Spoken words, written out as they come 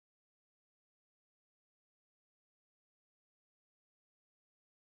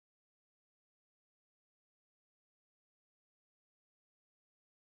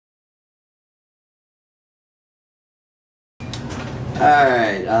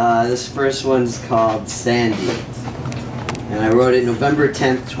Alright, this first one's called Sandy. And I wrote it November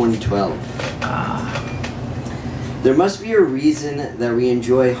 10th, 2012. There must be a reason that we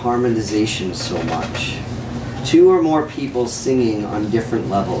enjoy harmonization so much. Two or more people singing on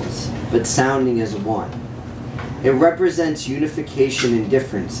different levels, but sounding as one. It represents unification in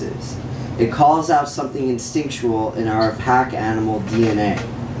differences. It calls out something instinctual in our pack animal DNA.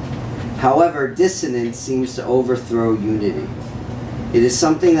 However, dissonance seems to overthrow unity. It is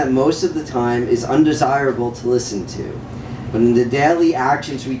something that most of the time is undesirable to listen to, but in the daily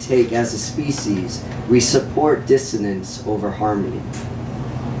actions we take as a species, we support dissonance over harmony.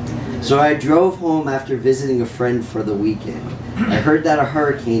 So I drove home after visiting a friend for the weekend. I heard that a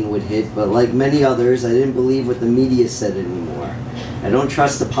hurricane would hit, but like many others, I didn't believe what the media said anymore. I don't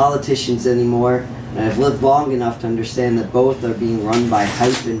trust the politicians anymore, and I've lived long enough to understand that both are being run by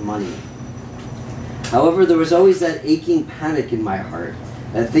hype and money. However, there was always that aching panic in my heart,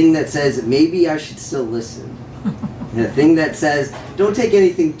 that thing that says, maybe I should still listen. The thing that says, don't take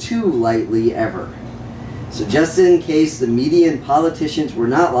anything too lightly ever. So just in case the media and politicians were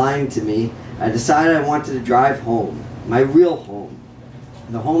not lying to me, I decided I wanted to drive home. My real home.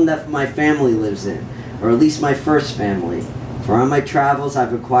 The home that my family lives in, or at least my first family. For on my travels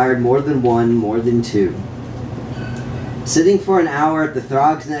I've acquired more than one, more than two. Sitting for an hour at the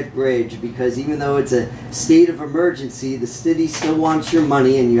Throgs Neck Bridge because even though it's a state of emergency, the city still wants your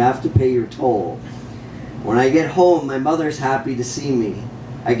money and you have to pay your toll. When I get home, my mother's happy to see me.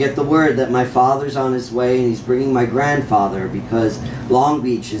 I get the word that my father's on his way and he's bringing my grandfather because Long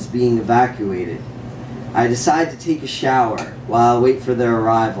Beach is being evacuated. I decide to take a shower while I wait for their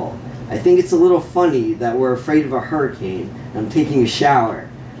arrival. I think it's a little funny that we're afraid of a hurricane and I'm taking a shower.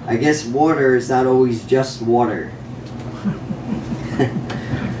 I guess water is not always just water.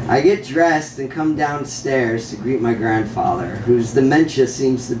 I get dressed and come downstairs to greet my grandfather, whose dementia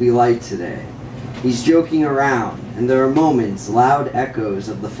seems to be light today. He's joking around, and there are moments, loud echoes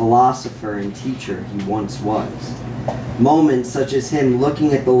of the philosopher and teacher he once was. Moments such as him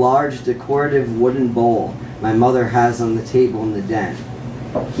looking at the large decorative wooden bowl my mother has on the table in the den.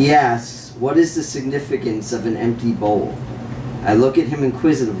 He asks, what is the significance of an empty bowl? I look at him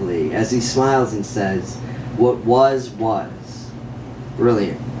inquisitively as he smiles and says, what was.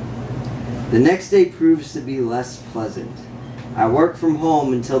 Brilliant. The next day proves to be less pleasant. I work from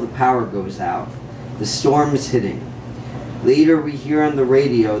home until the power goes out. The storm is hitting. Later we hear on the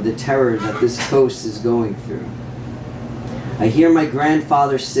radio the terror that this coast is going through. I hear my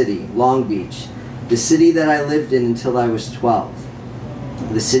grandfather's city, Long Beach, the city that I lived in until I was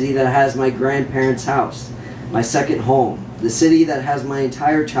 12. The city that has my grandparents' house, my second home. The city that has my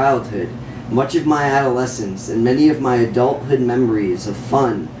entire childhood, much of my adolescence, and many of my adulthood memories of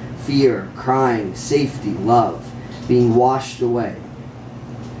fun, fear, crying, safety, love, being washed away.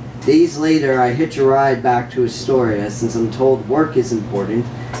 Days later, I hitch a ride back to Astoria since I'm told work is important.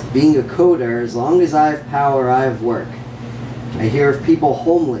 Being a coder, as long as I have power, I have work. I hear of people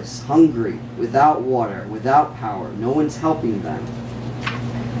homeless, hungry, without water, without power. No one's helping them.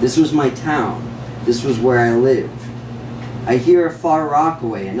 This was my town. This was where I lived. I hear of Far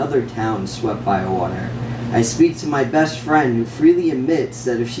Rockaway, another town swept by water. I speak to my best friend who freely admits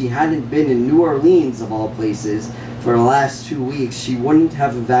that if she hadn't been in New Orleans, of all places, for the last 2 weeks, she wouldn't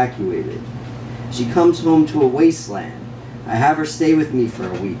have evacuated. She comes home to a wasteland. I have her stay with me for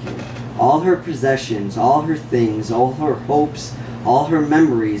a weekend. All her possessions, all her things, all her hopes, all her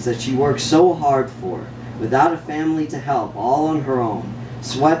memories that she worked so hard for, without a family to help, all on her own,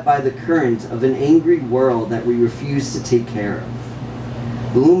 swept by the current of an angry world that we refuse to take care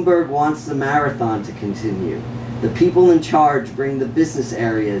of. Bloomberg wants the marathon to continue. The people in charge bring the business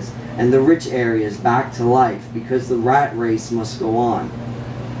areas and the rich areas back to life because the rat race must go on.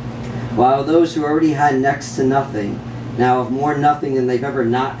 While those who already had next to nothing now have more nothing than they've ever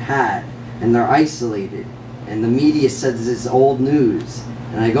not had, and they're isolated, and the media says it's old news.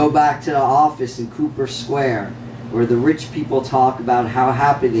 And I go back to the office in Cooper Square where the rich people talk about how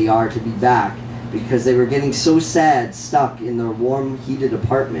happy they are to be back because they were getting so sad stuck in their warm, heated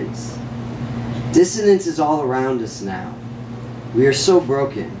apartments. Dissonance is all around us now. We are so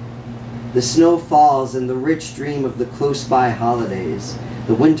broken. The snow falls and the rich dream of the close-by holidays,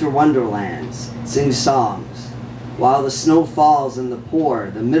 the winter wonderlands, sing songs, while the snow falls and the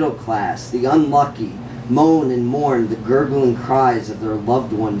poor, the middle class, the unlucky, moan and mourn the gurgling cries of their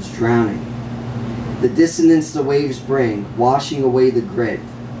loved ones drowning. The dissonance the waves bring, washing away the grit,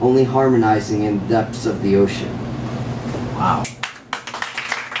 only harmonizing in the depths of the ocean. Wow.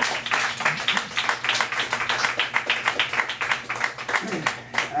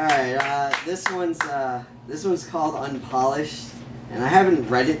 Alright, this one's called Unpolished. And I haven't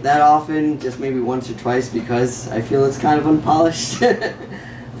read it that often, just maybe once or twice because I feel it's kind of unpolished.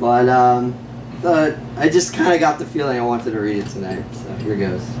 But I just kind of got the feeling I wanted to read it tonight, so here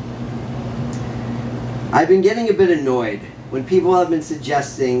goes. I've been getting a bit annoyed when people have been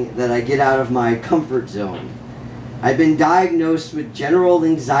suggesting that I get out of my comfort zone. I've been diagnosed with general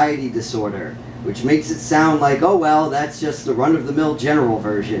anxiety disorder, which makes it sound like, oh well, that's just the run-of-the-mill general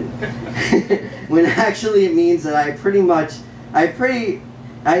version. When actually it means that I have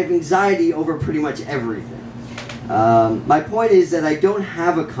anxiety over pretty much everything. My point is that I don't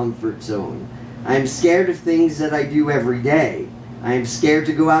have a comfort zone. I am scared of things that I do every day. I am scared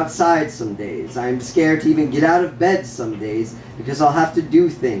to go outside some days. I am scared to even get out of bed some days because I'll have to do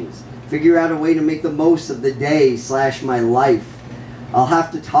things, figure out a way to make the most of the day / my life. I'll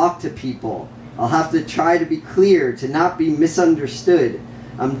have to talk to people. I'll have to try to be clear, to not be misunderstood.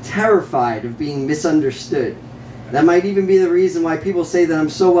 I'm terrified of being misunderstood. That might even be the reason why people say that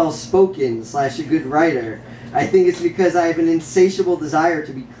I'm so well-spoken / a good writer. I think it's because I have an insatiable desire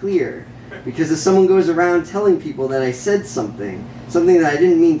to be clear. Because if someone goes around telling people that I said something that I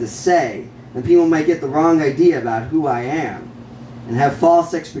didn't mean to say, then people might get the wrong idea about who I am, and have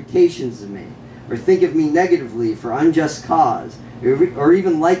false expectations of me, or think of me negatively for unjust cause, or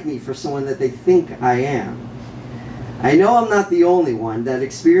even like me for someone that they think I am. I know I'm not the only one that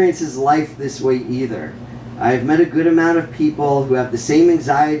experiences life this way either. I've met a good amount of people who have the same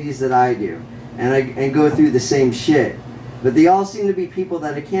anxieties that I do, and go through the same shit. But they all seem to be people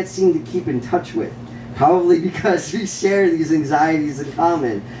that I can't seem to keep in touch with. Probably because we share these anxieties in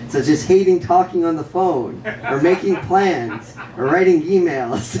common, such as hating talking on the phone, or making plans, or writing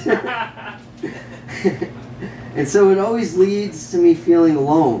emails. And so it always leads to me feeling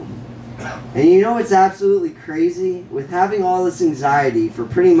alone. And you know what's absolutely crazy? With having all this anxiety for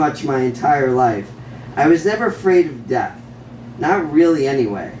pretty much my entire life, I was never afraid of death. Not really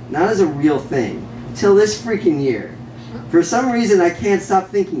anyway. Not as a real thing. Till this freaking year. For some reason, I can't stop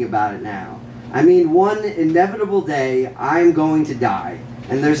thinking about it now. I mean, one inevitable day, I'm going to die,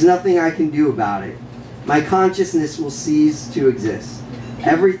 and there's nothing I can do about it. My consciousness will cease to exist.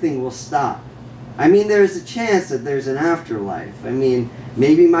 Everything will stop. I mean, there's a chance that there's an afterlife. I mean,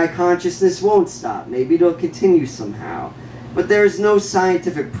 maybe my consciousness won't stop. Maybe it'll continue somehow. But there's no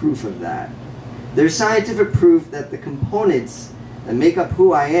scientific proof of that. There's scientific proof that the components that make up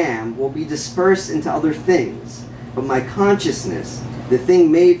who I am will be dispersed into other things. But my consciousness, the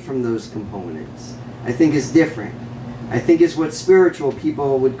thing made from those components, I think is different. I think it's what spiritual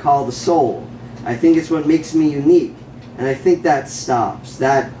people would call the soul. I think it's what makes me unique. And I think that stops,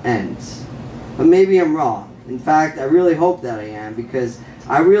 that ends. But maybe I'm wrong. In fact, I really hope that I am, because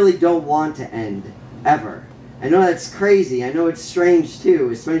I really don't want to end, ever. I know that's crazy. I know it's strange too,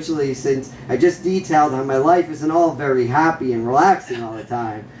 especially since I just detailed how my life isn't all very happy and relaxing all the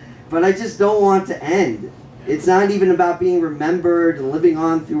time. But I just don't want to end. It's not even about being remembered and living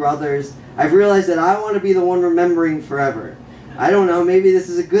on through others. I've realized that I want to be the one remembering forever. I don't know, maybe this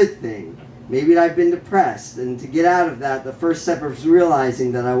is a good thing. Maybe I've been depressed, and to get out of that, the first step is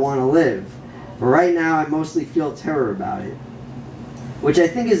realizing that I want to live. But right now, I mostly feel terror about it. Which I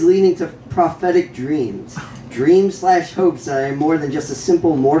think is leading to prophetic dreams. Dreams / hopes that I am more than just a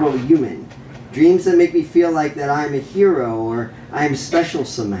simple mortal human. Dreams that make me feel like that I am a hero, or I am special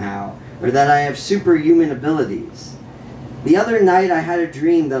somehow, or that I have superhuman abilities. The other night I had a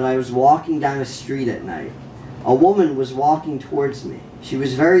dream that I was walking down a street at night. A woman was walking towards me. She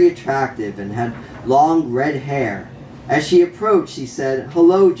was very attractive and had long red hair. As she approached, she said,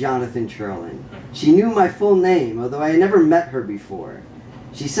 "Hello, Jonathan Cherlin." She knew my full name, although I had never met her before.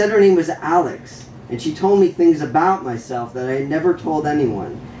 She said her name was Alex, and she told me things about myself that I had never told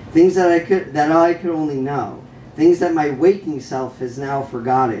anyone. Things that I could only know. Things that my waking self has now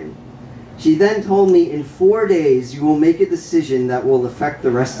forgotten. She then told me, in 4 days you will make a decision that will affect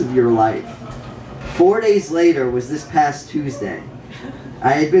the rest of your life. 4 days later was this past Tuesday.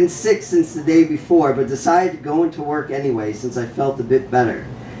 I had been sick since the day before, but decided to go into work anyway since I felt a bit better.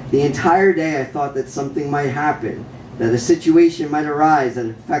 The entire day I thought that something might happen, that a situation might arise that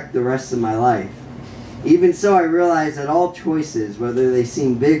would affect the rest of my life. Even so, I realized that all choices, whether they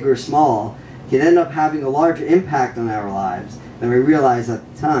seem big or small, can end up having a larger impact on our lives than we realized at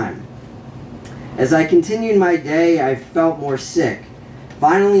the time. As I continued my day, I felt more sick.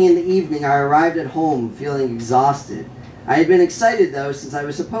 Finally, in the evening, I arrived at home feeling exhausted. I had been excited, though, since I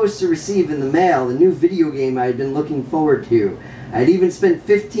was supposed to receive in the mail the new video game I had been looking forward to. I had even spent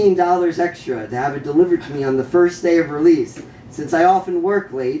 $15 extra to have it delivered to me on the first day of release, since I often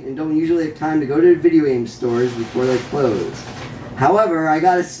work late and don't usually have time to go to video game stores before they close. However, I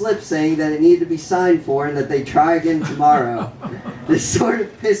got a slip saying that it needed to be signed for and that they'd try again tomorrow. This sort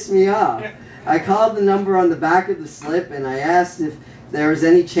of pissed me off. I called the number on the back of the slip and I asked if there was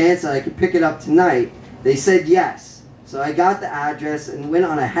any chance that I could pick it up tonight. They said yes. So I got the address and went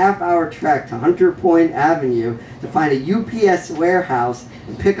on a half-hour trek to Hunter Point Avenue to find a UPS warehouse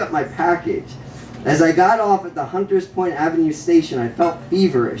and pick up my package. As I got off at the Hunters Point Avenue station, I felt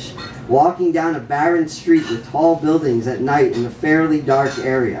feverish, walking down a barren street with tall buildings at night in a fairly dark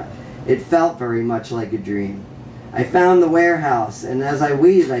area. It felt very much like a dream. I found the warehouse, and as I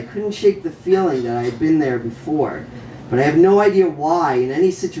waited, I couldn't shake the feeling that I had been there before. But I have no idea why in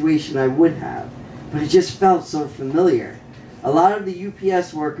any situation I would have. But it just felt so familiar. A lot of the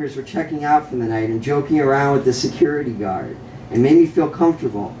UPS workers were checking out for the night and joking around with the security guard. It made me feel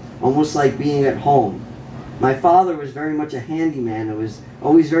comfortable, almost like being at home. My father was very much a handyman and was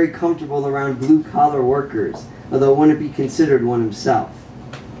always very comfortable around blue-collar workers, although wouldn't be considered one himself.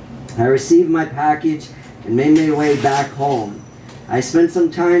 I received my package and made my way back home. I spent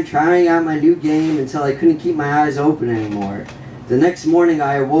some time trying out my new game until I couldn't keep my eyes open anymore. The next morning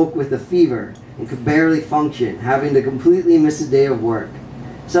I awoke with a fever and could barely function, having to completely miss a day of work.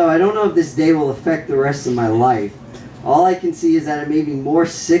 So I don't know if this day will affect the rest of my life. All I can see is that it made me more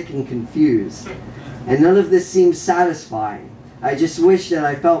sick and confused. And none of this seems satisfying. I just wish that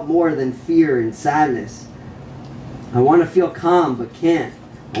I felt more than fear and sadness. I want to feel calm but can't.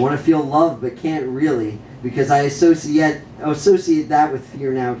 I want to feel love but can't really, because I associate that with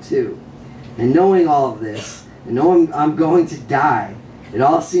fear now too. And knowing all of this, and knowing I'm going to die, it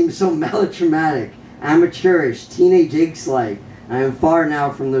all seems so melodramatic, amateurish, teenage angst-like. I am far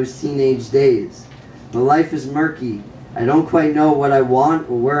now from those teenage days. My life is murky. I don't quite know what I want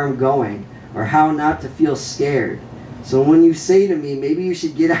or where I'm going, or how not to feel scared. So when you say to me, maybe you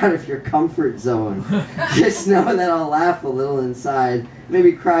should get out of your comfort zone, just know that I'll laugh a little inside,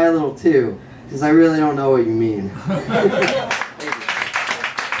 maybe cry a little too, because I really don't know what you mean.